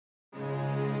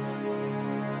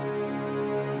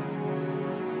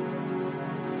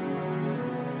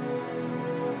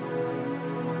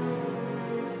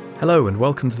Hello and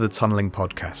welcome to the Tunnelling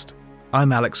Podcast.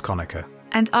 I'm Alex Conacher.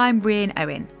 And I'm Rhian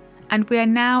Owen. And we are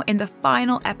now in the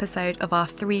final episode of our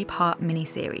 3-part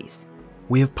mini-series.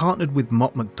 We have partnered with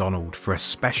Mott MacDonald for a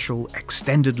special,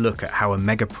 extended look at how a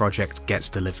mega project gets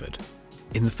delivered.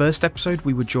 In the first episode,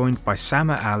 we were joined by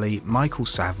Sama Ali, Michael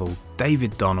Saville,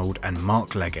 David Donald and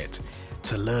Mark Leggett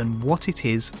to learn what it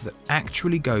is that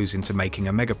actually goes into making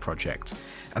a mega project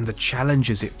and the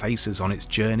challenges it faces on its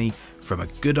journey from a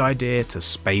good idea to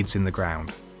spades in the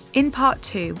ground. In part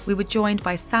 2, we were joined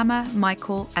by Sama,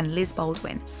 Michael and Liz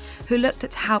Baldwin, who looked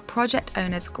at how project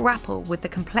owners grapple with the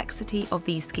complexity of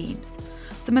these schemes,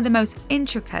 some of the most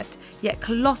intricate yet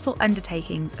colossal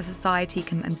undertakings a society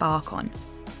can embark on,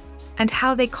 and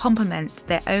how they complement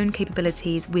their own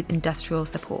capabilities with industrial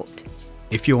support.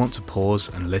 If you want to pause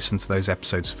and listen to those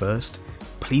episodes first,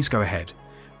 please go ahead.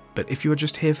 But if you are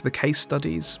just here for the case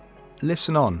studies,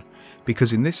 listen on,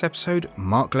 because in this episode,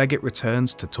 Mark Leggett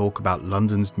returns to talk about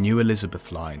London's New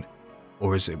Elizabeth Line,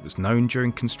 or as it was known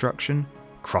during construction,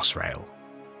 Crossrail.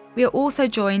 We are also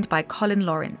joined by Colin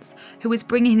Lawrence, who is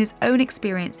bringing his own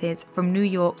experiences from New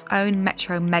York's own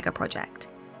metro mega project,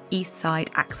 East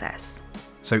Side Access.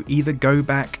 So either go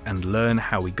back and learn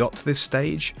how we got to this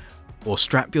stage, or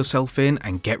strap yourself in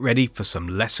and get ready for some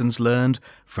lessons learned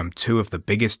from two of the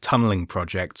biggest tunnelling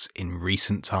projects in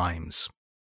recent times.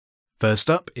 First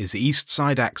up is East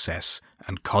Side Access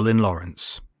and Colin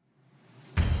Lawrence.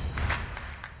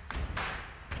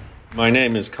 My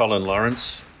name is Colin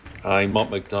Lawrence. I'm Mott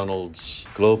MacDonald's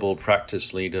global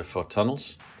practice leader for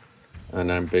tunnels,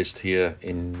 and I'm based here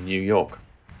in New York.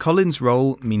 Colin's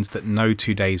role means that no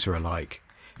 2 days are alike,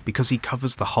 because he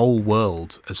covers the whole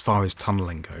world as far as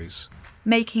tunnelling goes.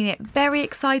 Making it very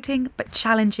exciting but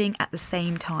challenging at the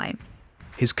same time.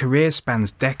 His career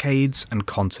spans decades and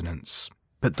continents,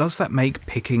 but does that make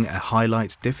picking a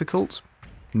highlight difficult?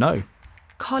 No.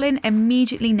 Colin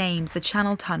immediately names the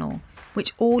Channel Tunnel,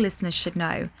 which all listeners should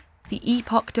know, the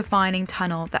epoch-defining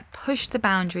tunnel that pushed the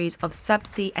boundaries of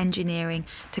subsea engineering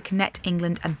to connect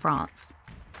England and France.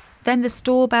 Then the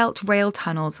Storebelt rail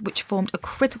tunnels, which formed a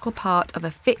critical part of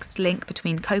a fixed link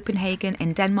between Copenhagen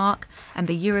in Denmark and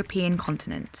the European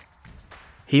continent.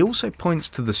 He also points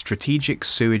to the Strategic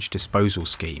Sewage Disposal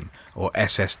Scheme, or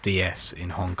SSDS,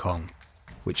 in Hong Kong,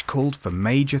 which called for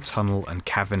major tunnel and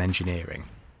cavern engineering,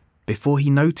 before he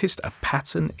noticed a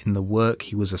pattern in the work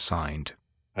he was assigned.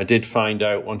 I did find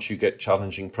out once you get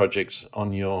challenging projects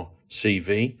on your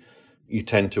CV, you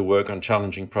tend to work on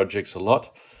challenging projects a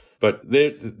lot. But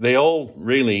they all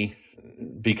really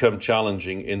become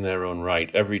challenging in their own right.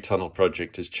 Every tunnel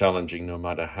project is challenging no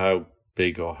matter how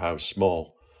big or how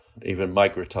small. Even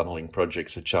micro-tunneling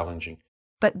projects are challenging.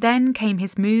 But then came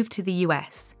his move to the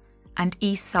US and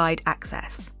East Side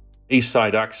Access. East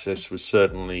Side Access was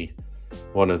certainly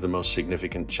one of the most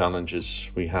significant challenges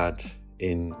we had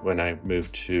when I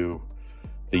moved to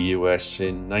the US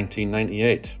in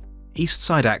 1998. East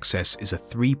Side Access is a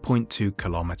 3.2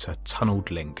 kilometre tunnelled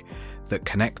link that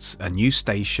connects a new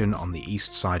station on the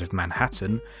east side of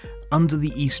Manhattan under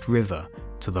the East River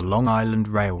to the Long Island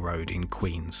Railroad in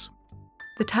Queens.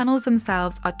 The tunnels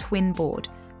themselves are twin-bored,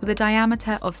 with a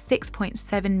diameter of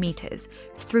 6.7 metres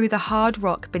through the hard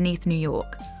rock beneath New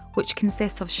York, which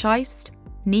consists of schist,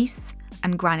 gneiss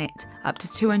and granite up to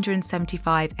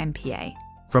 275 MPa.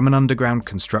 From an underground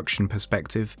construction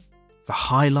perspective, the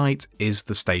highlight is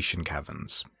the station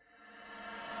caverns.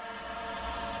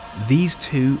 These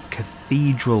two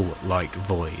cathedral-like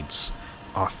voids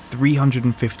are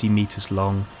 350 metres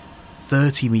long,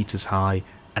 30 metres high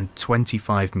and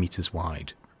 25 metres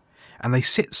wide, and they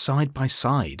sit side by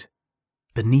side,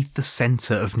 beneath the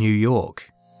centre of New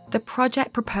York. The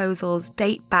project proposals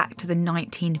date back to the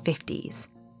 1950s.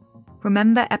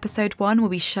 Remember episode 1 where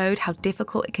we showed how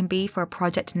difficult it can be for a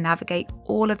project to navigate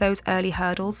all of those early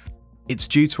hurdles? It's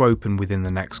due to open within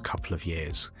the next couple of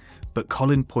years, but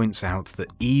Colin points out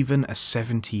that even a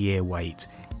 70-year wait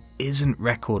isn't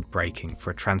record-breaking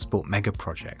for a transport mega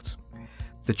project.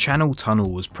 The Channel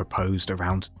Tunnel was proposed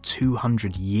around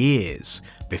 200 years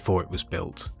before it was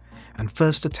built, and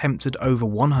first attempted over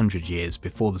 100 years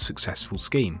before the successful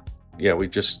scheme. Yeah, we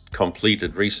just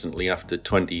completed recently, after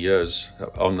 20 years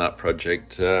on that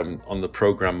project, on the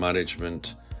program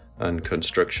management and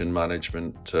construction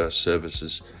management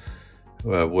services.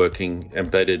 Working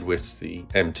embedded with the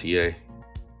MTA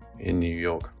in New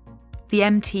York. The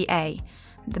MTA,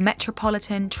 the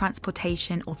Metropolitan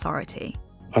Transportation Authority.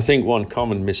 I think one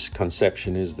common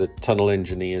misconception is that tunnel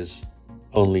engineers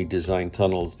only design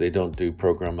tunnels, they don't do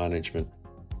program management.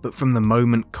 But from the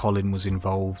moment Colin was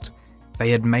involved,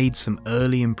 they had made some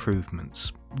early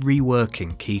improvements,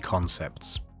 reworking key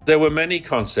concepts. There were many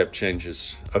concept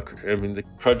changes. I mean, the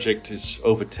project is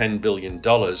over $10 billion.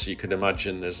 You can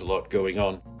imagine there's a lot going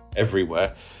on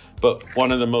everywhere. But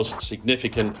one of the most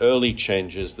significant early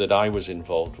changes that I was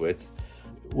involved with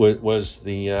was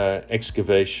the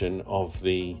excavation of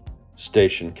the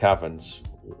station caverns.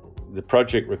 The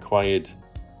project required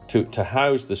to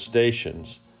house the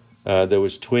stations, there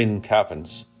was twin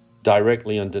caverns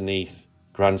directly underneath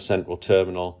Grand Central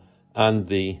Terminal and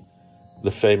the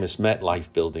famous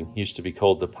MetLife building. It used to be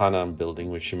called the Pan Am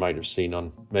building, which you might have seen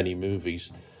on many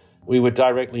movies. We were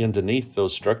directly underneath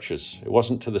those structures. It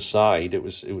wasn't to the side, it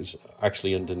was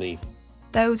actually underneath.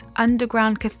 Those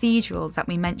underground cathedrals that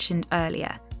we mentioned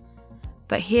earlier.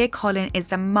 But here Colin is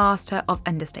the master of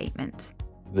understatement.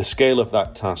 The scale of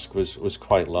that task was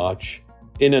quite large.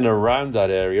 In and around that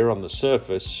area on the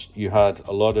surface, you had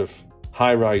a lot of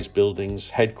high-rise buildings,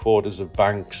 headquarters of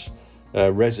banks,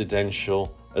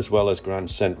 residential, as well as Grand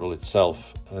Central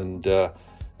itself. And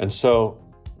so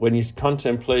when you're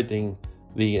contemplating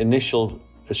the initial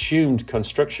assumed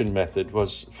construction method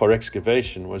for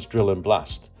excavation was drill and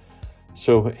blast.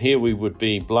 So here we would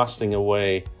be blasting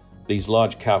away these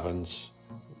large caverns,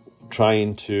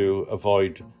 trying to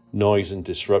avoid noise and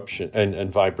disruption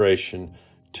and vibration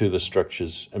to the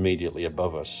structures immediately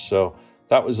above us. So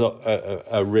that was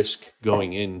a risk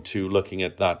going into looking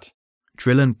at that.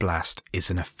 Drill and blast is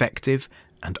an effective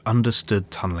and understood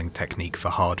tunnelling technique for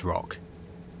hard rock.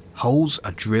 Holes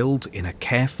are drilled in a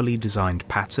carefully designed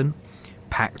pattern,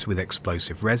 packed with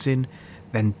explosive resin,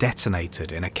 then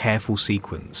detonated in a careful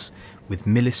sequence with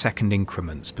millisecond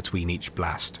increments between each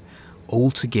blast,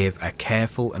 all to give a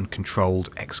careful and controlled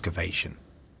excavation.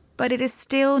 But it is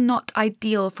still not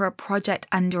ideal for a project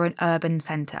under an urban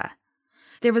centre.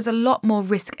 There is a lot more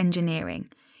risk engineering.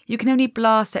 You can only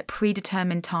blast at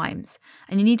predetermined times,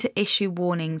 and you need to issue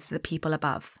warnings to the people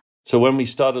above. So when we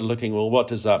started looking, well, what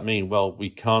does that mean? Well, we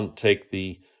can't take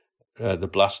the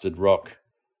blasted rock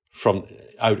from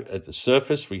out at the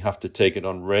surface. We have to take it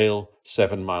on rail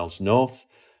 7 miles north.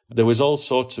 There was all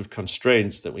sorts of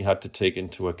constraints that we had to take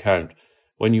into account.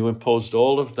 When you imposed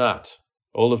all of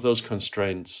those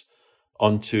constraints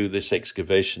onto this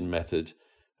excavation method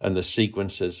and the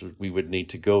sequences we would need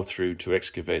to go through to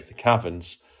excavate the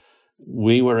caverns,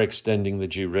 we were extending the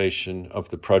duration of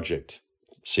the project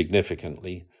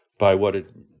significantly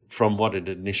from what had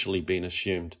initially been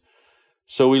assumed.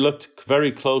 So we looked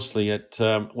very closely at,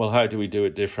 how do we do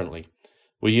it differently?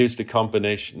 We used a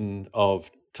combination of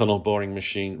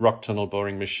rock tunnel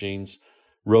boring machines,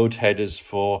 road headers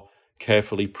for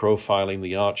carefully profiling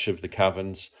the arch of the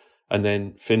caverns, and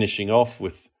then finishing off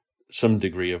with some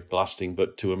degree of blasting,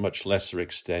 but to a much lesser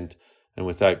extent and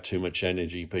without too much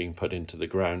energy being put into the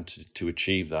ground to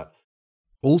achieve that.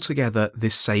 Altogether,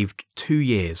 this saved 2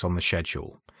 years on the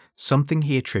schedule, something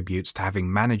he attributes to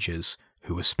having managers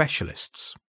who were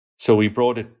specialists. So we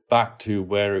brought it back to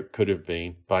where it could have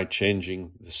been by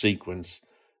changing the sequence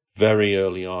very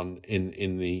early on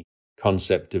in the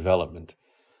concept development.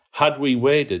 Had we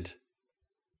waited,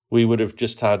 we would have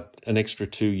just had an extra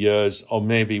 2 years, or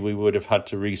maybe we would have had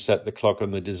to reset the clock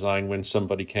on the design when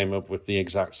somebody came up with the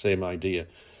exact same idea.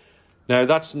 Now,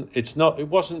 it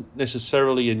wasn't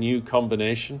necessarily a new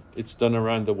combination. It's done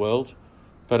around the world.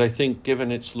 But I think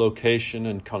given its location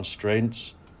and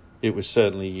constraints, it was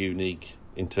certainly unique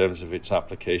in terms of its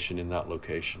application in that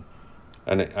location.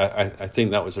 And I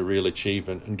think that was a real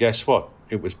achievement. And guess what?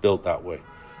 It was built that way.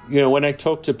 You know, when I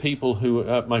talk to people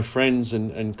my friends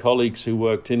and colleagues who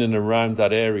worked in and around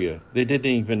that area, they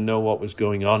didn't even know what was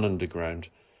going on underground.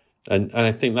 And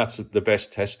I think that's the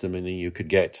best testimony you could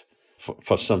get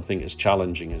for something as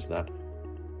challenging as that.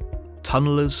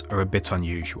 Tunnellers are a bit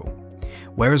unusual.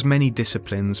 Whereas many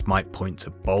disciplines might point to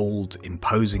bold,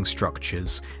 imposing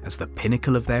structures as the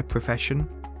pinnacle of their profession,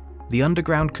 the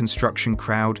underground construction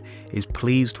crowd is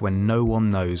pleased when no one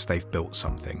knows they've built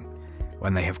something,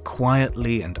 when they have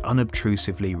quietly and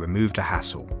unobtrusively removed a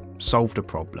hassle, solved a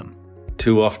problem.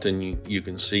 Too often you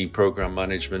can see program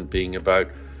management being about,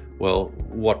 well,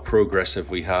 what progress have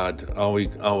we had?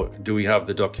 Do we have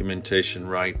the documentation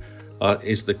right?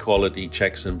 Is the quality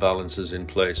checks and balances in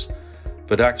place?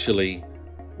 But actually,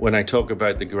 when I talk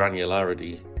about the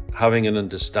granularity, having an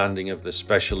understanding of the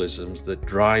specialisms that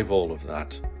drive all of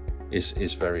that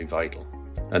is very vital.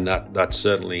 And that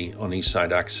certainly on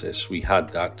Eastside Access, we had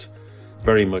that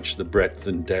very much the breadth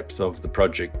and depth of the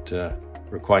project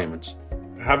requirements.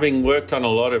 Having worked on a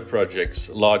lot of projects,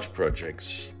 large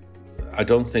projects, I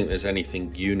don't think there's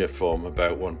anything uniform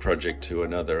about one project to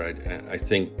another. I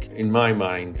think, in my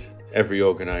mind, every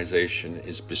organization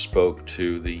is bespoke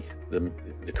to the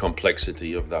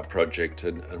complexity of that project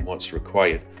and what's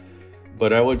required.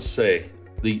 But I would say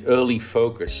the early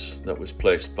focus that was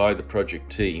placed by the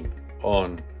project team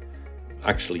on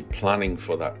actually planning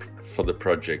for the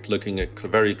project, looking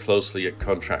very closely at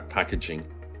contract packaging.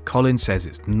 Colin says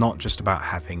it's not just about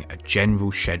having a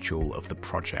general schedule of the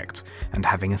project and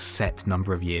having a set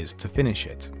number of years to finish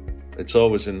it. It's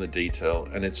always in the detail,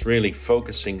 and it's really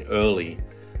focusing early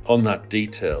on that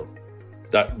detail,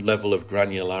 that level of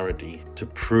granularity to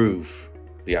prove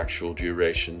the actual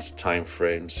durations,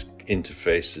 timeframes,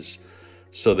 interfaces,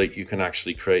 so that you can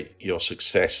actually create your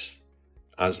success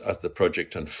as the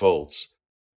project unfolds.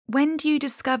 When do you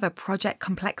discover project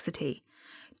complexity?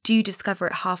 Do you discover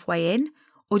it halfway in,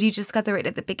 or do you discover it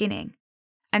at the beginning?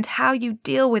 And how you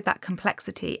deal with that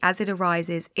complexity as it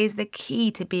arises is the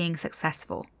key to being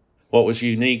successful. What was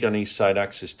unique on East Side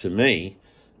Access to me,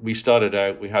 we started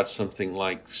out, we had something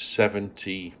like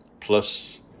 70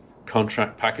 plus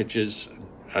contract packages,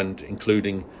 and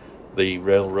including the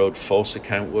railroad force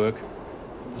account work.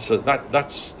 So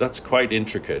that's quite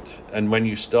intricate. And when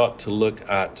you start to look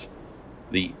at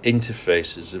the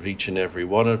interfaces of each and every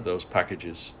one of those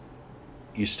packages,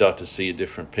 you start to see a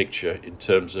different picture in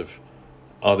terms of,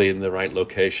 are they in the right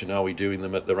location? Are we doing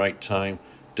them at the right time?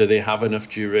 Do they have enough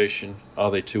duration?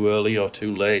 Are they too early or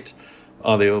too late?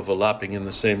 Are they overlapping in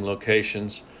the same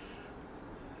locations?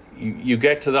 You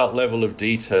get to that level of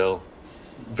detail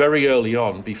very early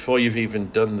on before you've even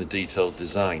done the detailed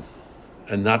design.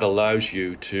 And that allows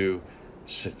you to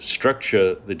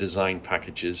structure the design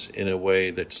packages in a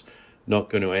way that's not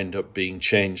going to end up being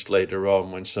changed later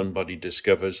on when somebody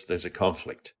discovers there's a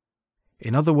conflict.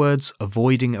 In other words,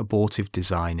 avoiding abortive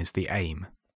design is the aim.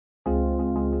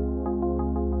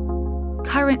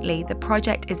 Currently, the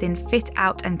project is in fit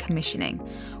out and commissioning,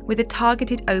 with a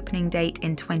targeted opening date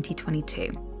in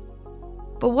 2022.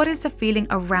 But what is the feeling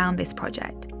around this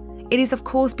project? It is of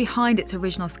course behind its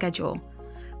original schedule,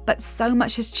 but so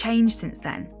much has changed since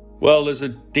then. Well, there's a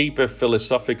deeper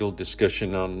philosophical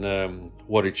discussion on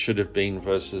what it should have been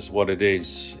versus what it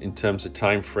is in terms of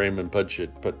time frame and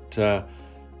budget. But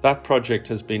that project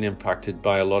has been impacted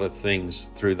by a lot of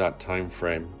things through that time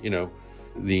frame. You know,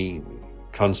 the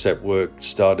concept work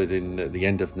started in the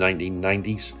end of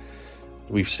 1990s.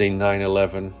 We've seen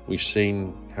 9/11. We've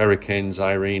seen Hurricanes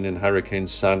Irene and Hurricane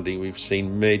Sandy. We've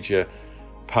seen major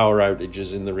power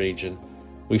outages in the region.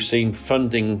 We've seen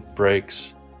funding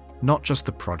breaks. Not just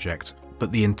the project,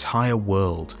 but the entire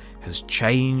world has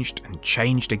changed and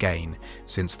changed again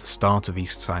since the start of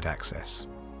East Side Access.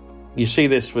 You see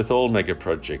this with all mega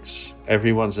projects.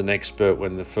 Everyone's an expert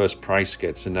when the first price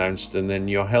gets announced, and then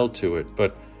you're held to it.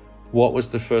 But what was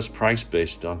the first price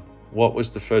based on? What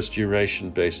was the first duration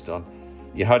based on?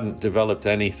 You hadn't developed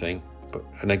anything.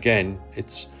 And again,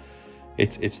 it's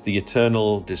the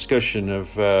eternal discussion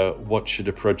of what should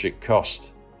a project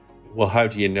cost? Well, how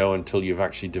do you know until you've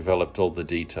actually developed all the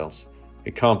details?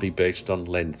 It can't be based on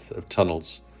length of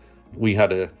tunnels. We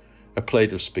had a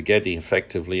plate of spaghetti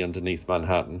effectively underneath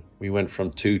Manhattan. We went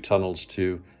from 2 tunnels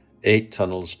to 8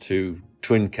 tunnels to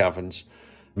twin caverns.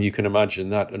 You can imagine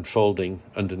that unfolding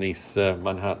underneath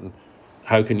Manhattan.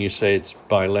 How can you say it's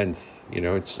by length? You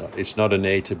know, it's not an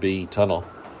A to B tunnel.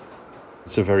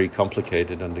 It's a very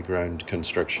complicated underground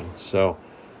construction. So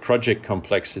project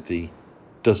complexity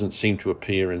doesn't seem to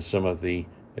appear in some of the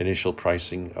initial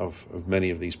pricing of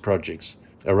many of these projects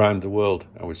around the world,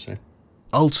 I would say.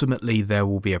 Ultimately, there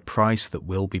will be a price that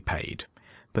will be paid,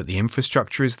 but the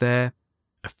infrastructure is there,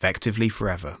 effectively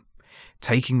forever,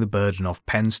 taking the burden off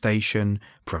Penn Station,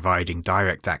 providing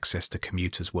direct access to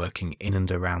commuters working in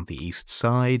and around the East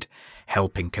Side,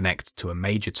 helping connect to a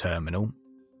major terminal.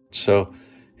 So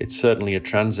it's certainly a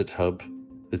transit hub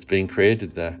that's being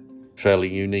created there, fairly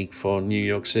unique for New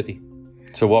York City.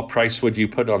 So what price would you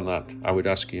put on that, I would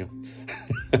ask you?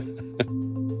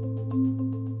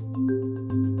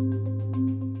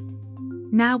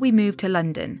 Now we move to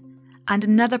London, and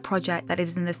another project that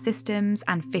is in the systems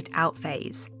and fit-out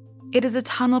phase. It is a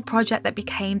tunnel project that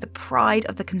became the pride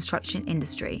of the construction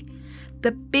industry,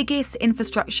 the biggest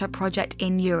infrastructure project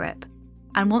in Europe,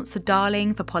 and once a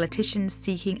darling for politicians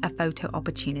seeking a photo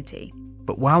opportunity.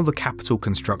 But while the capital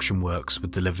construction works were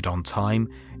delivered on time,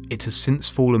 it has since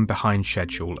fallen behind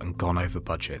schedule and gone over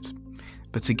budget.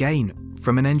 But again,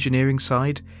 from an engineering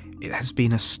side, it has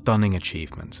been a stunning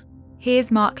achievement. Here's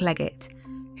Mark Leggett,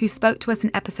 who spoke to us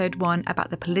in episode 1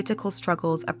 about the political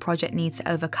struggles a project needs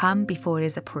to overcome before it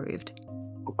is approved.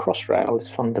 Crossrail is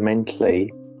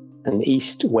fundamentally an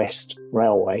east-west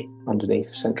railway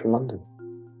underneath central London.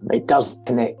 It does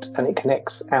connect, and it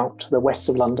connects out to the west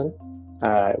of London.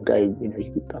 I think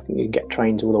you can get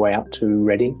trains all the way up to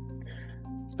Reading.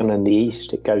 And in the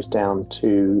east, it goes down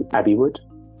to Abbey Wood.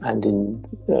 and in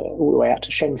all the way out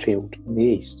to Shenfield in the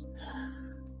east.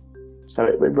 So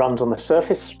it runs on the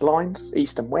surface lines,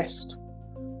 east and west,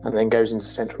 and then goes into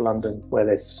central London where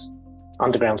there's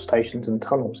underground stations and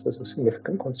tunnels. There's a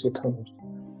significant quantity of tunnels.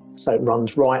 So it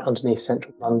runs right underneath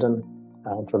central London,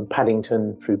 from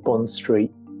Paddington through Bond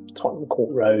Street, Tottenham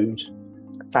Court Road,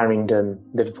 Farringdon,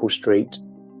 Liverpool Street,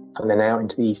 and then out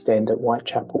into the East End at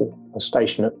Whitechapel, a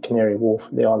station at Canary Wharf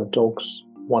at the Isle of Dogs,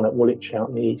 one at Woolwich out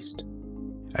in the east.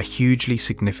 A hugely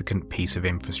significant piece of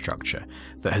infrastructure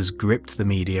that has gripped the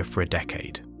media for a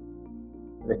decade.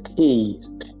 The key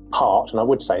part, and I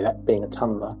would say that being a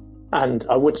tunneler, and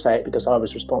I would say it because I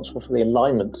was responsible for the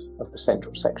alignment of the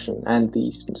central section and the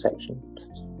eastern section.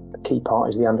 The key part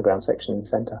is the underground section in the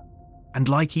centre. And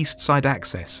like East Side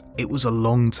Access, it was a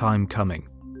long time coming.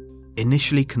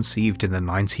 Initially conceived in the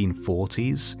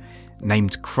 1940s,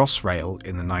 named Crossrail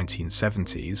in the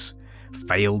 1970s,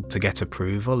 failed to get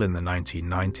approval in the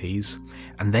 1990s,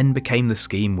 and then became the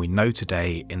scheme we know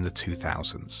today in the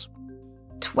 2000s.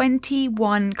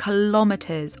 21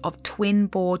 kilometres of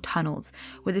twin-bore tunnels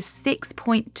with a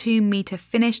 6.2 metre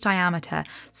finished diameter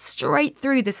straight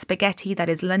through the spaghetti that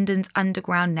is London's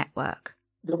underground network.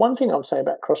 The one thing I would say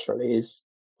about Crossrail is,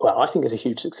 well, I think it's a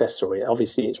huge success story.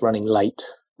 Obviously, it's running late,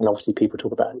 and obviously people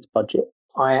talk about its budget.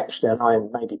 I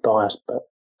may be biased, but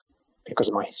because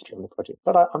of my history on the project,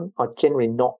 but I'm generally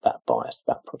not that biased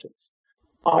about projects.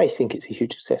 I think it's a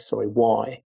huge success story.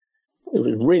 Why? It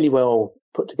was really well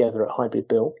put together at Hybrid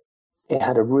Bill. It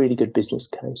had a really good business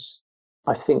case.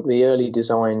 I think the early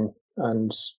design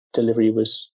and delivery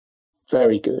was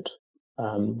very good.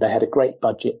 They had a great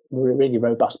budget, really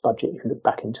robust budget. If you look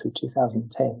back into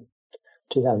 2010,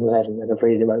 2011, they had a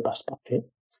really robust budget.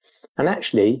 And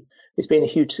actually, it's been a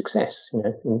huge success,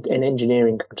 in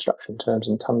engineering, construction terms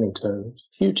and tunnelling terms.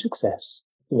 Huge success.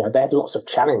 They had lots of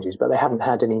challenges, but they haven't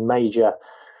had any major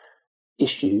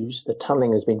issues. The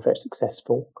tunnelling has been very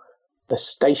successful. The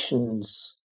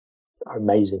stations are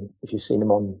amazing. If you've seen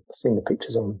the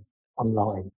pictures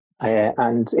online,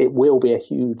 and it will be a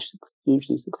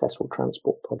hugely successful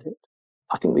transport project.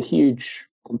 I think the huge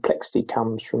complexity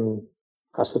comes from,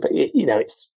 it's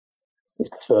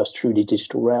the first truly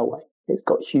digital railway. It's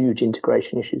got huge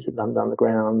integration issues with London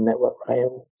Underground, Network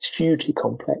Rail. It's hugely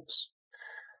complex.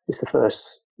 It's the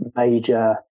first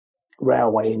major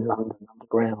railway in London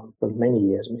Underground for many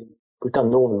years. I mean, we've done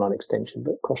Northern Line extension,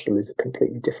 but Crossrail is a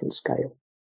completely different scale.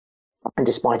 And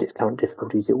despite its current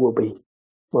difficulties, we'll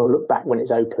look back when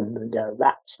it's opened and go,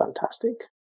 that's fantastic.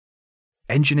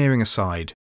 Engineering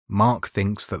aside, Mark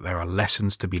thinks that there are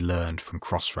lessons to be learned from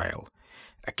Crossrail.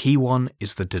 A key one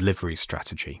is the delivery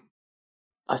strategy.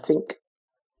 I think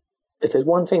if there's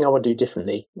one thing I would do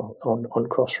differently on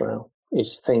Crossrail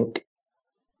is think,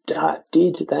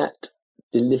 did that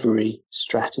delivery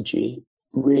strategy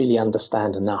really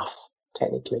understand enough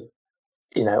technically?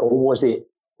 Or was it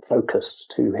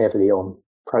focused too heavily on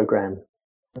programme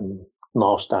and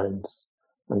milestones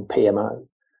and PMO?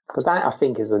 Because that, I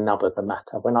think, is the nub of the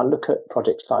matter. When I look at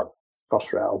projects like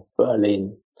Crossrail,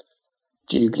 Berlin,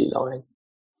 Jubilee Line,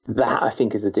 that I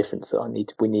think is the difference that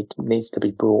needs to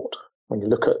be brought. When you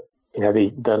look at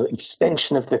the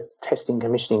extension of the testing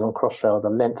commissioning on Crossrail, the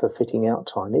length of fitting out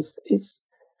time is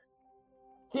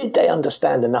did they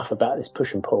understand enough about this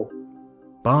push and pull?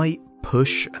 By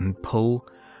push and pull,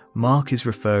 Mark is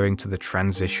referring to the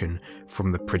transition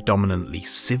from the predominantly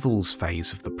civils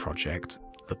phase of the project,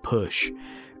 the push,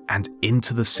 and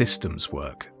into the systems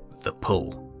work, the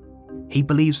pull. He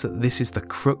believes that this is the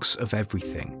crux of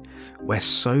everything, where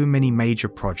so many major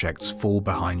projects fall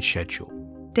behind schedule.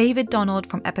 David Donald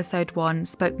from episode 1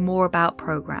 spoke more about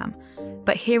programme,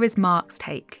 but here is Mark's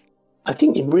take. I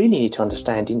think you really need to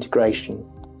understand integration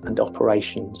and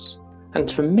operations. And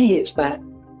for me, it's that,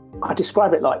 I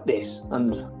describe it like this,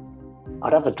 and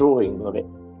I'd have a drawing of it,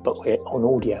 but we're on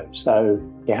audio, so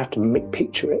you have to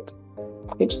picture it.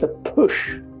 It's the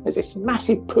push. There's this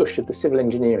massive push of the civil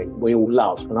engineering we all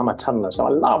love, and I'm a tunneler, so I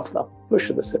love the push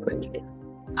of the civil engineering.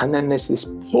 And then there's this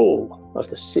pull of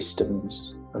the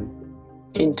systems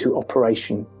into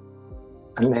operation,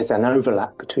 and there's an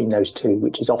overlap between those two,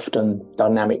 which is often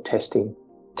dynamic testing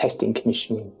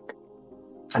commissioning.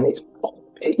 And it's,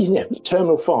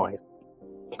 Terminal 5,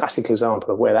 classic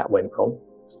example of where that went wrong.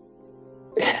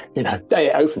 Day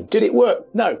it opened. Did it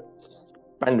work? No.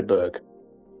 Brandenburg.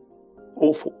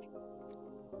 Awful.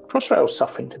 Crossrail's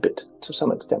suffering to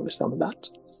some extent with some of that.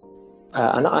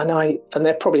 And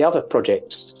there are probably other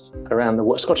projects around the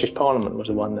world. Scottish Parliament was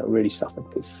the one that really suffered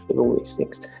with all these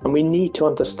things. And we need to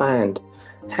understand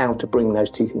how to bring those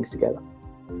two things together.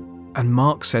 And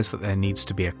Mark says that there needs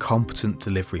to be a competent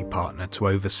delivery partner to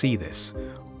oversee this,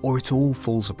 or it all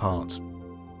falls apart.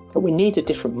 But we need a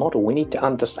different model. We need to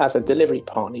as a delivery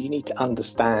partner, you need to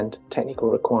understand technical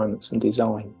requirements and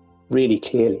design really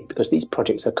clearly, because these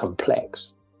projects are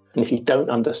complex. And if you don't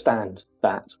understand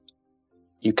that,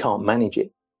 you can't manage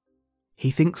it.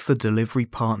 He thinks the delivery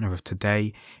partner of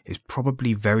today is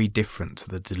probably very different to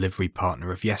the delivery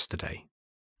partner of yesterday.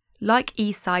 Like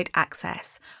East Side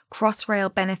Access,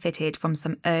 Crossrail benefited from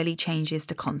some early changes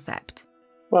to concept.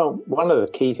 Well, one of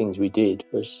the key things we did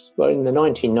was, in the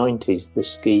 1990s, the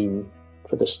scheme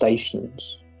for the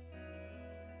stations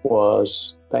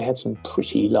was they had some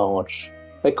pretty large,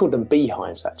 they called them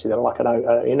beehives actually. They're like,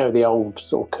 the old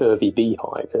sort of curvy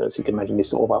beehive, as you can imagine, this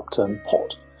sort of upturned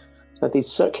pot. So these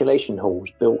circulation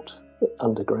halls built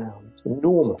underground,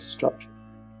 enormous structure.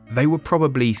 They were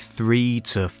probably 3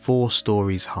 to 4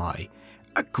 stories high,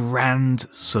 a grand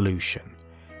solution,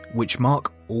 which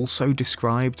Mark also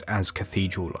described as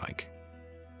cathedral-like.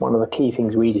 One of the key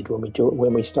things we did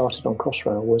when we started on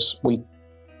Crossrail was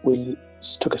we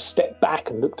took a step back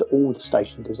and looked at all the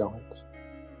station designs.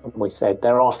 And we said,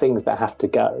 there are things that have to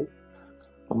go.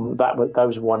 And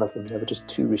those were one of them. They were just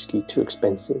too risky, too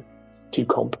expensive, too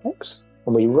complex.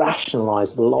 And we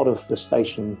rationalised a lot of the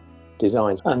station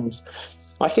designs. And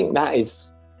I think that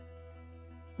is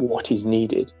what is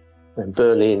needed. And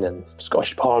Berlin and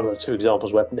Scottish Parliament are two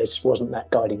examples where this wasn't that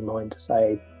guiding mind to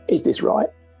say, is this right?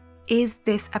 Is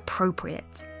this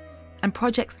appropriate? And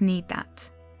projects need that.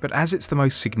 But as it's the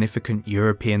most significant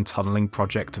European tunnelling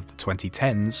project of the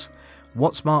 2010s,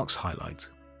 what's Mark's highlight?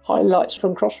 Highlights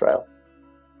from Crossrail.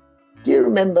 Do you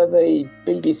remember the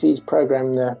BBC's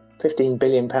programme, the £15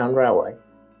 billion railway?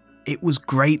 It was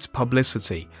great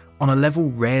publicity, on a level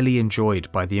rarely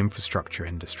enjoyed by the infrastructure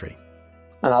industry.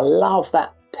 And I love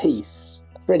that piece,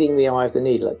 Threading the Eye of the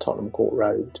Needle at Tottenham Court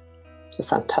Road. It's a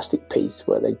fantastic piece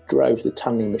where they drove the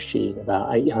tunnelling machine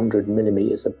about 800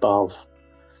 millimetres above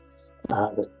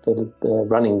the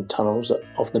running tunnels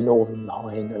of the Northern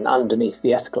Line and underneath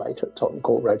the escalator at Tottenham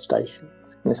Court Road Station.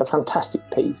 And it's a fantastic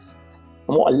piece.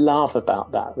 And what I love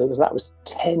about that was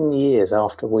 10 years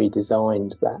after we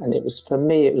designed that. And it was, for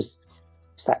me, it's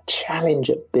that challenge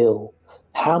at Bill.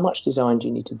 How much design do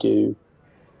you need to do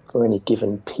for any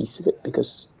given piece of it?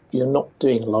 Because you're not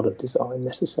doing a lot of design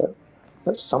necessarily,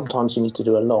 but sometimes you need to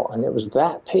do a lot. And it was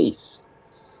that piece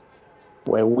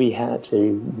where we had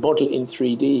to model it in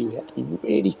 3D. We had to be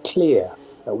really clear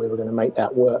that we were going to make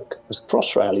that work. Because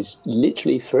Crossrail is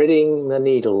literally threading the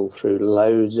needle through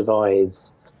loads of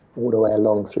eyes all the way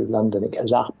along through London. It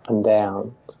goes up and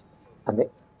down, and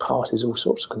it passes all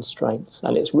sorts of constraints.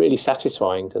 And it's really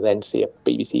satisfying to then see a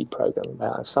BBC programme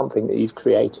about something that you've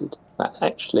created that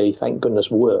actually, thank goodness,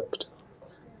 worked.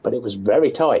 But it was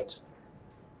very tight.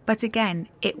 But again,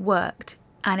 it worked,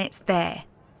 and it's there.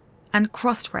 And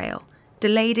Crossrail,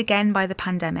 delayed again by the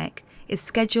pandemic, is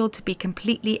scheduled to be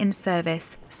completely in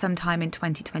service sometime in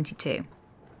 2022.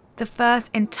 The first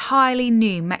entirely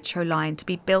new metro line to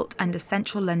be built under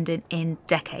central London in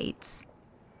decades.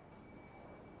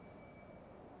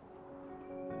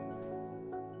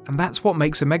 And that's what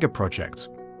makes a mega project.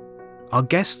 Our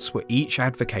guests were each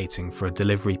advocating for a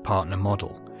delivery partner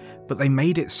model, but they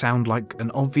made it sound like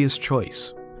an obvious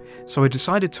choice. So I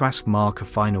decided to ask Mark a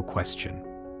final question.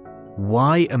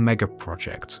 Why a mega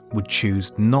project would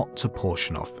choose not to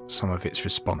portion off some of its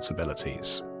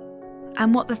responsibilities?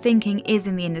 And what the thinking is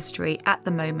in the industry at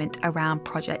the moment around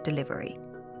project delivery.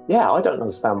 Yeah, I don't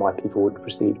understand why people would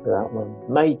proceed without one.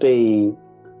 Maybe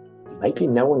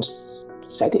no one's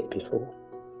said it before.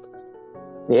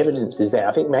 The evidence is there.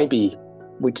 I think maybe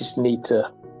we just need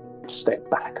to step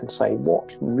back and say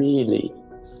what really...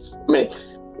 I mean,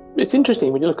 it's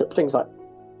interesting when you look at things like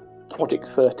Project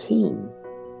 13,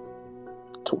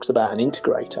 talks about an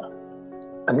integrator.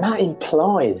 And that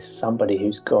implies somebody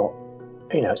who's got,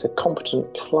 it's a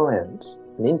competent client,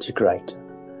 an integrator.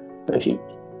 But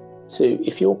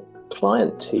if your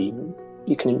client team,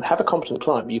 you can have a competent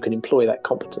client, but you can employ that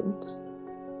competence.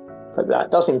 But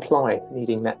that does imply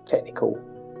needing that technical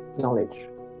knowledge.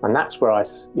 And that's where I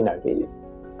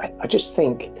just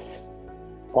think,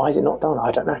 why is it not done?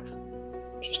 I don't know.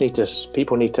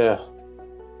 People need to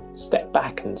step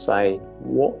back and say,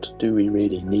 what do we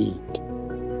really need?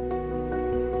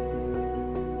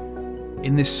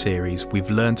 In this series,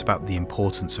 we've learnt about the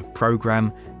importance of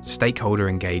programme, stakeholder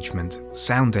engagement,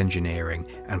 sound engineering,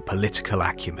 and political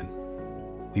acumen.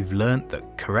 We've learnt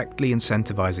that correctly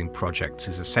incentivising projects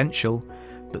is essential,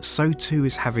 but so too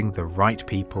is having the right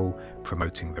people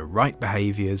promoting the right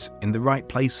behaviours in the right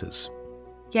places.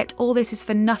 Yet all this is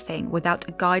for nothing without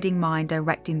a guiding mind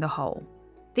directing the whole.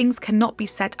 Things cannot be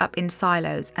set up in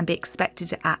silos and be expected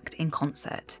to act in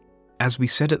concert. As we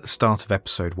said at the start of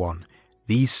episode 1,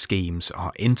 these schemes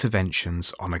are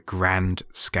interventions on a grand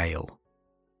scale.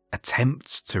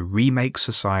 Attempts to remake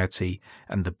society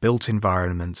and the built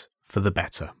environment for the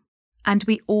better. And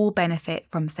we all benefit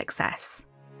from success.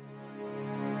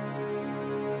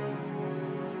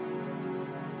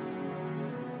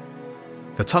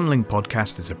 The Tunnelling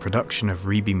Podcast is a production of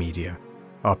Reby Media.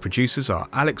 Our producers are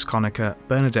Alex Conacher,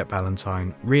 Bernadette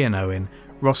Ballantyne, Rhian Owen,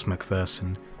 Ross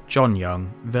McPherson, John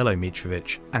Young, Velo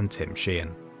Mitrovic and Tim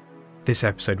Sheehan. This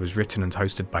episode was written and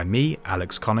hosted by me,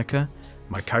 Alex Conacher.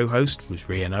 My co-host was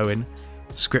Rhian Owen.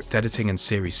 Script editing and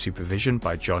series supervision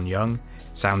by John Young.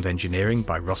 Sound engineering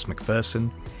by Ross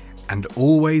McPherson. And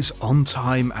always on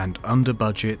time and under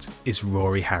budget is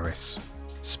Rory Harris.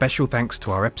 Special thanks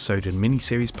to our episode and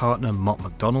miniseries partner Mott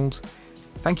MacDonald.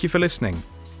 Thank you for listening.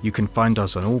 You can find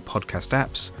us on all podcast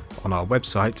apps, on our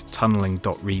website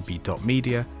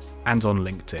tunnelling.reby.media and on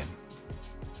LinkedIn.